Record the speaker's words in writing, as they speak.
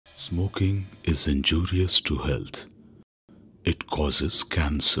Smoking is injurious to health. It causes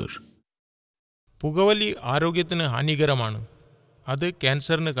cancer. പുകവലി ആരോഗ്യത്തിന് ഹാനികരമാണ്. അത്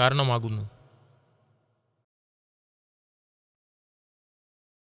ക്യാൻസറിന് കാരണമാകുന്നു.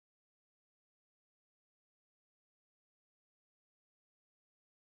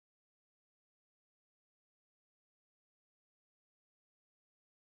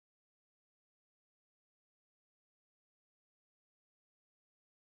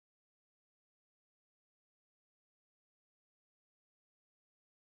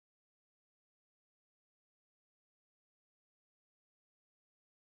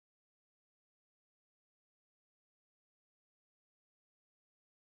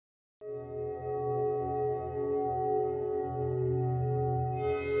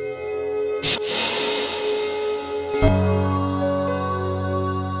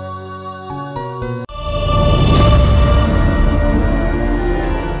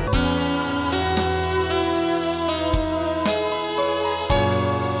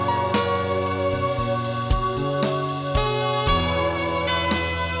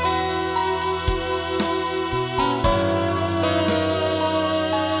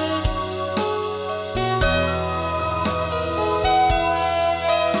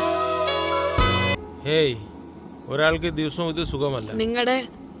 ഹേയ്, ഒരാൾക്ക് ദിവസവും ഇത് സുഖമല്ല. നിങ്ങളുടെ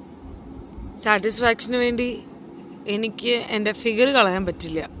സാറ്റിസ്ഫാക്ഷന് വേണ്ടി എനിക്ക് എൻ്റെ ഫിഗർ കളയാൻ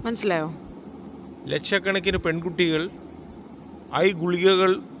പറ്റില്ല, മനസ്സിലായോ? ലക്ഷക്കണക്കിന് പെൺകുട്ടികൾ ഐ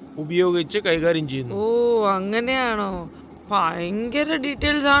ഗുളികകൾ ഉപയോഗിച്ച് കൈകാര്യം ചെയ്യുന്നു. ഓ, അങ്ങനെയാണോ? ഭയങ്കര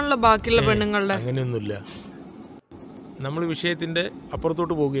ഡീറ്റെയിൽസ് ആണല്ലോ ബാക്കിയുള്ള പെണ്ണുങ്ങളുടെ. അങ്ങനെയൊന്നുമില്ല, നമ്മൾ വിഷയത്തിന്റെ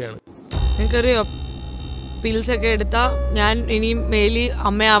അപ്പുറത്തോട്ട് പോവുകയാണ്. നിനക്കറിയോ, പിൽസ് ഒക്കെ എടുത്താൽ ഞാൻ ഇനിയും മേലി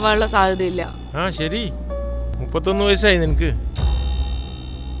അമ്മയാവാനുള്ള സാധ്യതയില്ല. ആ ശരി, 31 വയസ്സായി നിനക്ക്.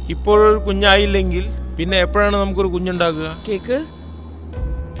 ഇപ്പോഴൊരു കുഞ്ഞായില്ലെങ്കിൽ പിന്നെ എപ്പോഴാണ് നമുക്കൊരു കുഞ്ഞുണ്ടാകുക? കേക്ക്,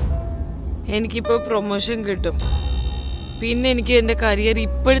 എനിക്കിപ്പോൾ പ്രൊമോഷൻ കിട്ടും. പിന്നെ എനിക്ക് എൻ്റെ കരിയർ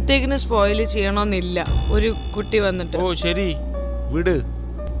ഇപ്പോഴത്തേക്കിന് സ്പോയിൽ ചെയ്യണമെന്നില്ല ഒരു കുട്ടി വന്നിട്ട്. ഓ ശരി, വിട്.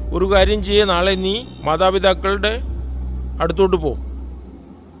 ഒരു കാര്യം ചെയ്യേ, നാളെ നീ മാതാപിതാക്കളുടെ അടുത്തോട്ട് പോ.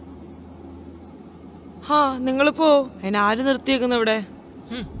 ഹാ, നിങ്ങൾ പോ. അതിന് ആര് നിർത്തിയേക്കുന്നു ഇവിടെ?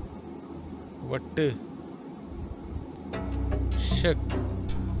 വട്ട്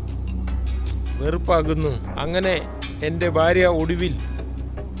വെറുപ്പാകുന്നു. അങ്ങനെ എൻ്റെ ഭാര്യ ഒടുവിൽ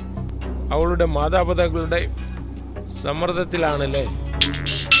അവളുടെ മാതാപിതാക്കളുടെ സമ്മർദ്ദത്തിലാണല്ലേ.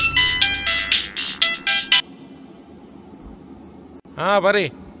 ആ പറയേ.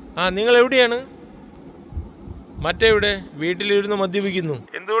 ആ, നിങ്ങൾ എവിടെയാണ്? മറ്റെവിടെ? വീട്ടിലിരുന്ന് മദ്യപിക്കുന്നു.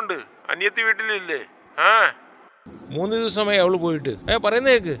 എന്തുകൊണ്ട്? അനിയത്തി വീട്ടിലില്ലേ? ആ, 3 ദിവസമായി അവൾ പോയിട്ട്.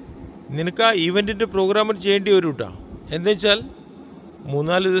 പറയുന്നേക്ക്, നിനക്ക് ആ ഈവൻറ്റിൻ്റെ പ്രോഗ്രാമിൽ ചെയ്യേണ്ടി വരും കേട്ടോ. എന്താ വെച്ചാൽ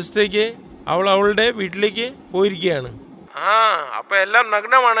 3-4 ദിവസത്തേക്ക് അവൾ അവളുടെ വീട്ടിലേക്ക് പോയിരിക്കുകയാണ്. ആ, അപ്പം എല്ലാം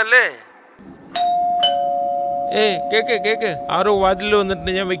നഗ്നമാണല്ലേ? കേക്ക് കേക്ക്, ആരോ വാതിലിൽ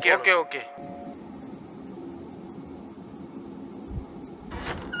വന്നിട്ട് ഞാൻ വെക്കാം. Okay okay.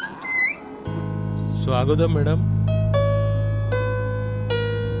 സ്വാഗതം മാഡം.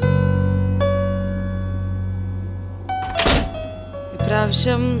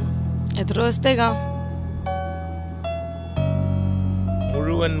 ഇപ്രാവശ്യം എത്ര ദിവസത്തേക്കാ?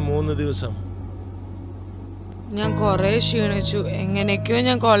 മുഴുവൻ 3 ദിവസം. ഞാൻ കുറേ ക്ഷീണിച്ചു. എങ്ങനെയൊക്കെയോ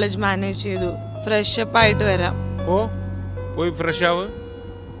ഞാൻ കോളേജ് മാനേജ് ചെയ്തു. ഫ്രഷപ്പ് ആയിട്ട് വരാം. പോയി ഫ്രഷ് ആവ്.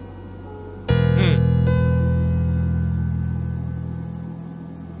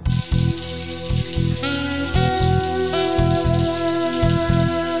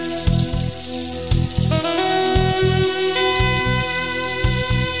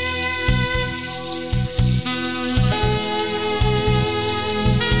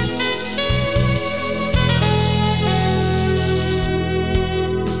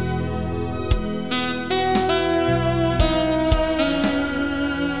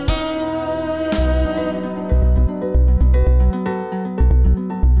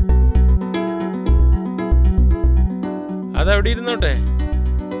 അതവിടെ ഇരുന്നോട്ടെ.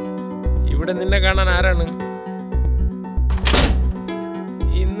 ഇവിടെ നിന്നെ കാണാൻ ആരാണ്?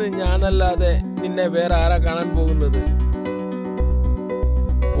 ഇന്ന് ഞാനല്ലാതെ നിന്നെ വേറെ ആരാ കാണാൻ പോകുന്നത്?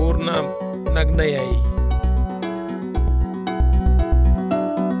 പൂർണ്ണ നഗ്നയായി.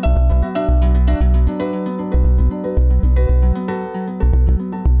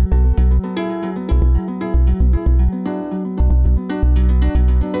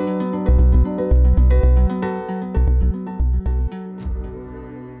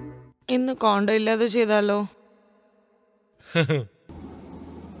 ഇന്ന് കോണ്ടോ ഇല്ലാതെ ചെയ്താലോ?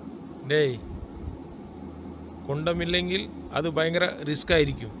 ഡേയ്, കൊണ്ടമില്ലെങ്കിൽ അത് ഭയങ്കര റിസ്ക്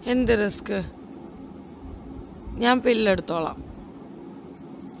ആയിരിക്കും. എന്ത് റിസ്ക്? ഞാൻ പില്ലെടുത്തോളാം.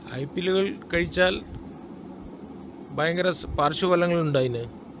 ഐപ്പിലുകൾ കഴിച്ചാൽ ഭയങ്കര പാർശ്വഫലങ്ങളുണ്ടതിന്.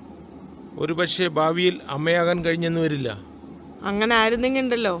 ഒരു പക്ഷേ ഭാവിയിൽ അമ്മയാകാൻ കഴിഞ്ഞെന്ന് വരില്ല. അങ്ങനെ ആയിരുന്നെങ്കിൽ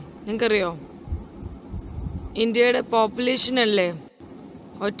ഉണ്ടല്ലോ, നിങ്ങൾക്കറിയോ ഇന്ത്യയുടെ പോപ്പുലേഷൻ അല്ലേ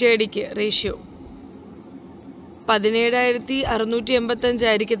ഒറ്റയടിക്ക് റേഷ്യോ 17,685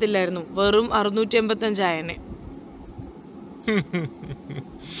 ആയിരിക്കത്തില്ലായിരുന്നു, വെറും 685 ആയനെ.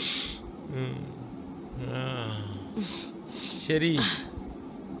 ശരി,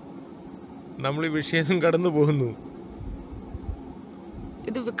 നമ്മൾ ഈ വിഷയം കടന്നു പോകുന്നു.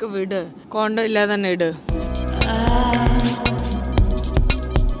 ഇത് വിട്, കോണ്ടം ഇല്ലാതെ തന്നെ ഇട്.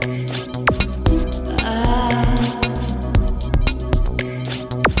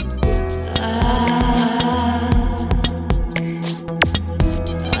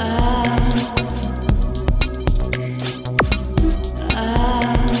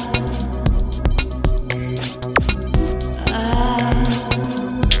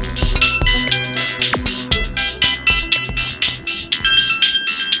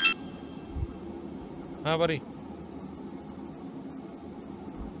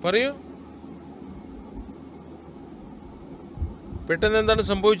 പറയൂ, പെട്ടെന്ന് എന്താണ്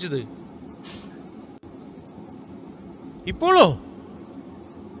സംഭവിച്ചത്? ഇപ്പോഴോ?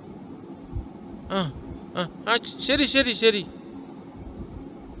 ശരി ശരി ശരി.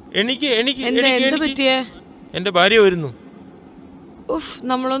 എന്റെ ഭാര്യ വരുന്നു.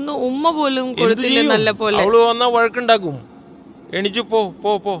 നമ്മളൊന്നും ഉമ്മ പോലും കൊടുത്തില്ല. നല്ല പോലെ അവള് വന്നാ വഴക്കുണ്ടാക്കും. എണിച്ചു പോ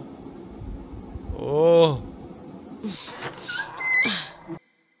പോ പോ. ഓ,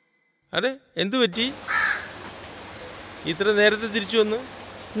 അരെ എന്തു പറ്റി? ഇത്ര നേരത്തെ തിരിച്ചു വന്ന്?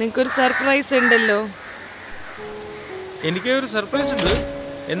 നിങ്ങൾക്കൊരു സർപ്രൈസ് ഉണ്ടല്ലോ. എനിക്ക് ഒരു സർപ്രൈസ് ഉണ്ട്.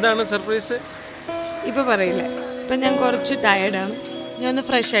 എന്താണ് സർപ്രൈസ്? ഇപ്പൊ പറയില്ല. ഇപ്പൊ ഞാൻ കുറച്ച് ടയർഡാണ്. ഞാൻ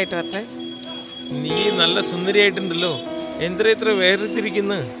ഫ്രഷ് ആയിട്ട് വരട്ടെ. നീ നല്ല സുന്ദരിയായിട്ടുണ്ടല്ലോ. എന്തിനാ ഇത്ര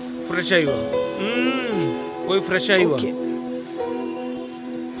വേർതിരിക്കുന്നു? ഫ്രഷ് ആയി വാ, പോയി ഫ്രഷ് ആയി വാ.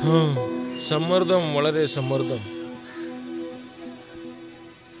 സമ്മർദ്ദം, വളരെ സമ്മർദ്ദം.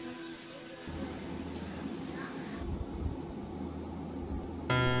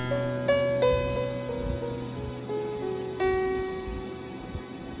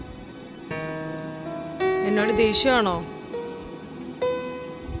 എന്നോട് ദേഷ്യമാണോ?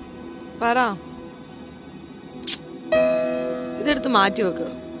 പറ. ഇതെടുത്ത് മാറ്റി വെക്ക്.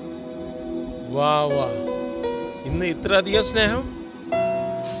 വാ വാ, ഇന്ന് ഇത്ര അധികം സ്നേഹം?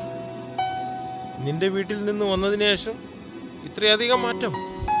 നിന്റെ വീട്ടിൽ നിന്ന് വന്നതിന് ശേഷം ഇത്രയധികം മാറ്റം?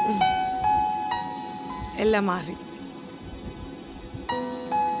 എല്ലാം മാറി.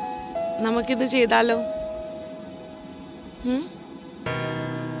 നമുക്കിത് ചെയ്താലോ?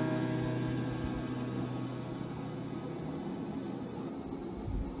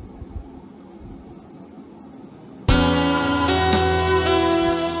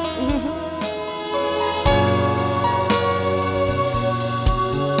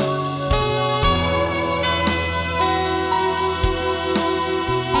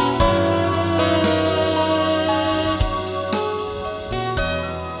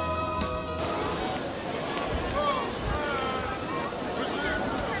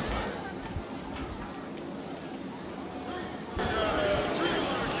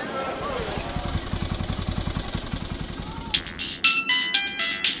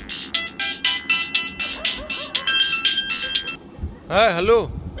 ഹലോ.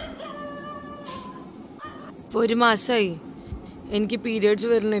 ഇപ്പോൾ 1 മാസമായി എനിക്ക് പീരിയഡ്സ്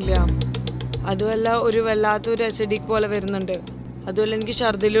വരുന്നില്ല. അതുമല്ല, ഒരു വല്ലാത്തൊരു അസിഡിക് പോലെ വരുന്നുണ്ട്. അതുമല്ല, എനിക്ക്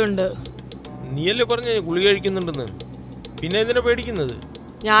ഛർദിലും ഉണ്ട്. നീയല്ലേ പറഞ്ഞ ഗുളിക കഴിക്കുന്നുണ്ടെന്ന്? പിന്നെ എന്തിനാ പേടിക്കുന്നത്?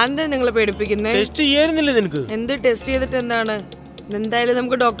 ഞാൻ എന്താ നിങ്ങളെ പേടിപ്പിക്കുന്നത്? ടെസ്റ്റ് ചെയ്യാറുന്നില്ല നിനക്ക്? എന്ത് ടെസ്റ്റ് ചെയ്തിട്ട് എന്താണ്? എന്തായാലും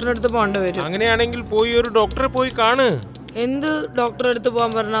നമുക്ക് ഡോക്ടറിന്റെ അടുത്ത് പോകേണ്ടി വരും. അങ്ങനെയാണെങ്കിൽ പോയി ഒരു ഡോക്ടറെ പോയി കാണ്. എന്ത് ഡോക്ടറെ അടുത്ത്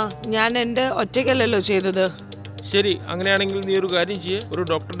പോകാൻ പറഞ്ഞാ? ഞാൻ എൻ്റെ ഒറ്റയ്ക്കല്ലല്ലോ ചെയ്തത്. ശരി, അങ്ങനെയാണെങ്കിൽ നീ ഒരു കാര്യം ചെയ്യേ, ഒരു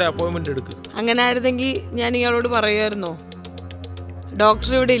ഡോക്ടറുടെ അപ്പോയിന്റ്മെന്റ് എടുക്ക്. അങ്ങനെ ആയിരുന്നെങ്കിൽ ഞാൻ ഇയാളോട് പറയുമായിരുന്നോ?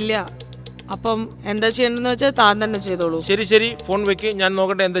 ഡോക്ടർ ഇവിടെ ഇല്ല. അപ്പം എന്താ ചെയ്യേണ്ടതെന്ന് വെച്ചാൽ താൻ തന്നെ ചെയ്തോളൂ. ശരി ശരി, ഫോൺ വെക്ക്, ഞാൻ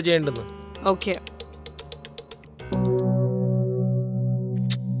നോക്കട്ടെ എന്താ ചെയ്യേണ്ടതെന്ന്. ഓക്കെ.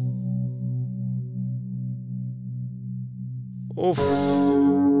 ഓഫ്,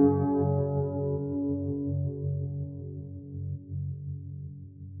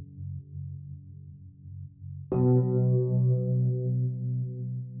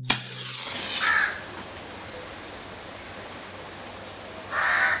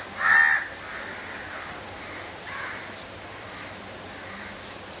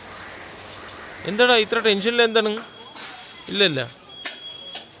 എന്താടാ ഇത്ര ടെൻഷനിൽ? എന്താണ്? ഇല്ലല്ല,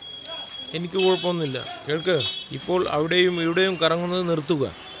 എനിക്ക് കുഴപ്പമൊന്നുമില്ല. കേൾക്ക്, ഇപ്പോൾ അവിടെയും ഇവിടെയും കറങ്ങുന്നത് നിർത്തുക.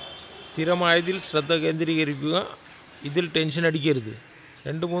 സ്ഥിരമായതിൽ ശ്രദ്ധ കേന്ദ്രീകരിക്കുക. ഇതിൽ ടെൻഷൻ അടിക്കരുത്.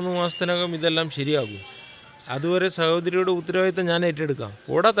 2-3 മാസത്തിനകം ഇതെല്ലാം ശരിയാകും. അതുവരെ സഹോദരിയുടെ ഉത്തരവാദിത്തം ഞാൻ ഏറ്റെടുക്കാം.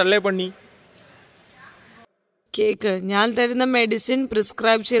 ഓടാ തള്ളേ പണി. കേക്ക്, ഞാൻ തരുന്ന മെഡിസിൻ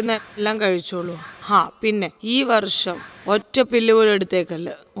പ്രിസ്ക്രൈബ് ചെയ്യുന്ന എല്ലാം കഴിച്ചോളൂ. പിന്നെ ഈ വർഷം ഒറ്റ പില്ല് പോലും എടുത്തേക്കല്ല,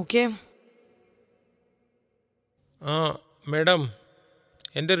 ഓക്കെ? മാഡം,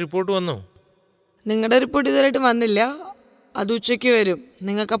 എൻ്റെ റിപ്പോർട്ട് വന്നോ? നിങ്ങളുടെ റിപ്പോർട്ട് ഇതുവരെയായിട്ട് വന്നില്ല. അത് ഉച്ചയ്ക്ക് വരും.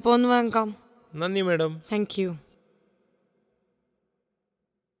 നിങ്ങൾക്കപ്പോൾ ഒന്ന് വാങ്ങിക്കാം. നന്ദി മാഡം. Thank you.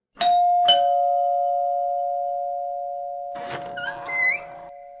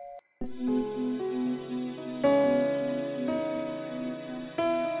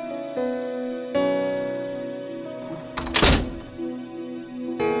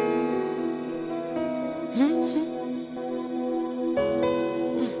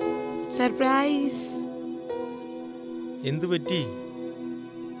 സർപ്രൈസ്. എന്തു പറ്റി?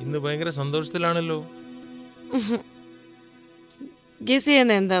 ഇന്ന് ഭയങ്കര സന്തോഷത്തിലാണല്ലോ. ഗസ്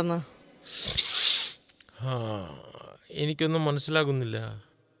ചെയ്യുന്ന എന്താന്ന്? എനിക്കൊന്നും മനസ്സിലാകുന്നില്ല.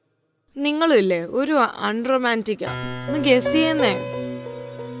 നിങ്ങളില്ലേ ഒരു അൺറൊമാൻറ്റിക്കാ. ഒന്ന് ഗസ് ചെയ്യുന്നേ.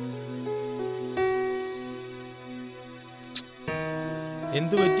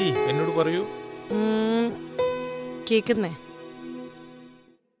 എന്തു പറ്റി എന്നോട് പറയൂ. കേക്കുന്നേ,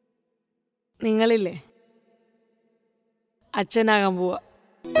 നിങ്ങളില്ലേ അച്ഛനാകാൻ പോവാ.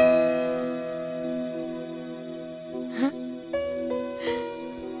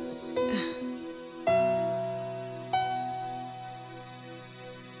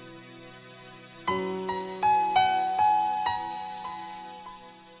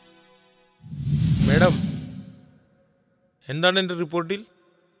 മേഡം, എന്താണ് എൻ്റെ റിപ്പോർട്ടിൽ?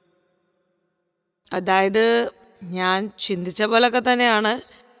 അതായത് ഞാൻ ചിന്തിച്ച പോലൊക്കെ തന്നെയാണ്.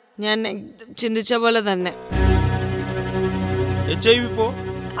 ഞാൻ ചിന്തിച്ച പോലെ തന്നെ. HIV പോ?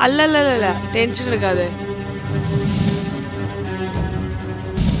 അല്ലല്ലല്ല, ടെൻഷൻ എടുക്കാതെ.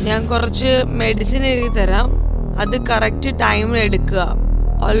 ഞാൻ കുറച്ച് മെഡിസിൻ എഴുതി തരാം. അത് കറക്റ്റ് ടൈമിൽ എടുക്കുക.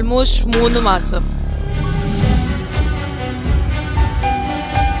 ഓൾമോസ്റ്റ് 3 മാസം.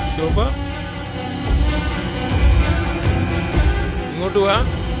 ശോഭ, ഇങ്ങോട്ട് വാ.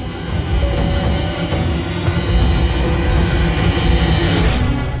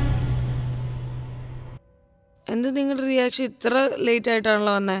 എന്ത് നിങ്ങളുടെ റിയാക്ഷൻ ഇത്ര ലേറ്റ്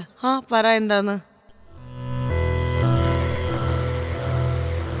ആയിട്ടാണല്ലോ വന്നേ? പറ എന്താന്ന്.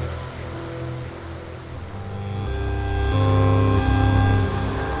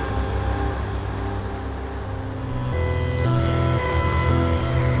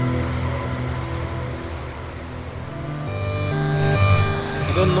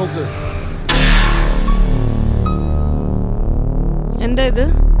 ഇതൊന്ന് നോക്ക്. എന്താ ഇത്?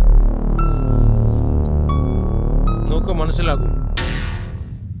 നോക്ക്, മനസ്സിലാകും.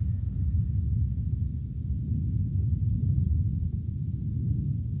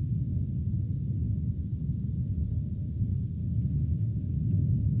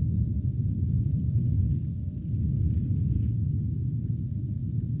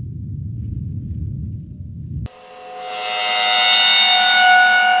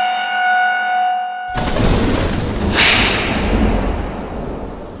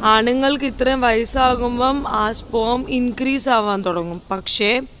 ആണുങ്ങൾക്ക് ഇത്രയും വയസ്സാകുമ്പം ആ സ്പേം ഇൻക്രീസ് ആവാൻ തുടങ്ങും. പക്ഷേ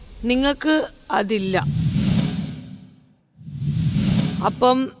നിങ്ങൾക്ക് അതില്ല.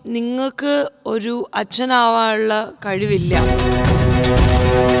 അപ്പം നിങ്ങൾക്ക് ഒരു അച്ഛനാവാനുള്ള കഴിവില്ല.